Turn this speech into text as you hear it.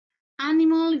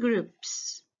Animal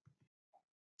groups.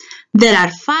 There are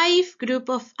 5 groups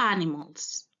of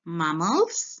animals: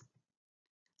 mammals,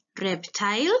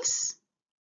 reptiles,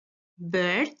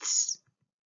 birds,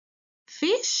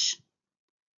 fish,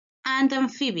 and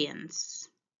amphibians.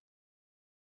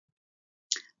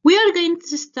 We are going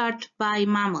to start by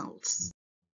mammals.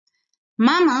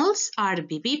 Mammals are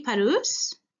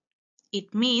viviparous.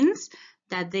 It means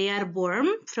that they are born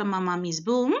from a mommy's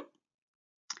womb.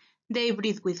 They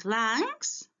breathe with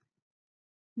lungs.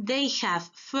 They have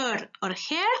fur or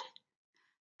hair,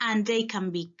 and they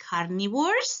can be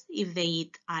carnivores if they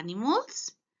eat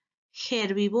animals,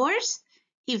 herbivores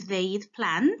if they eat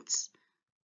plants,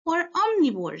 or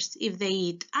omnivores if they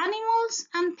eat animals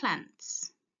and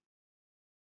plants.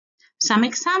 Some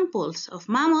examples of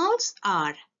mammals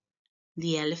are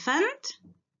the elephant,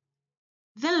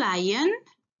 the lion,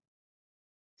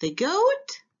 the goat,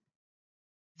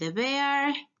 the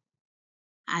bear,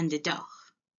 and the dog.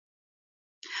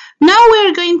 Now we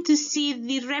are going to see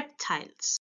the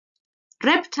reptiles.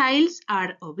 Reptiles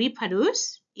are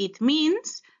oviparous. It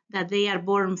means that they are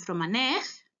born from an egg.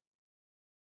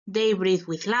 They breathe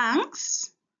with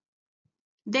lungs.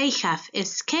 They have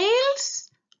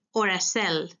scales or a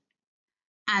shell,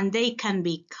 and they can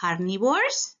be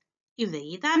carnivores if they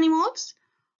eat animals,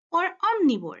 or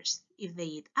omnivores if they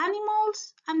eat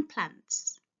animals and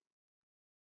plants.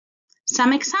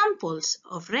 Some examples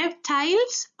of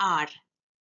reptiles are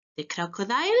the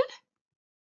crocodile,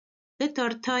 the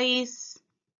tortoise,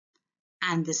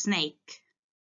 and the snake.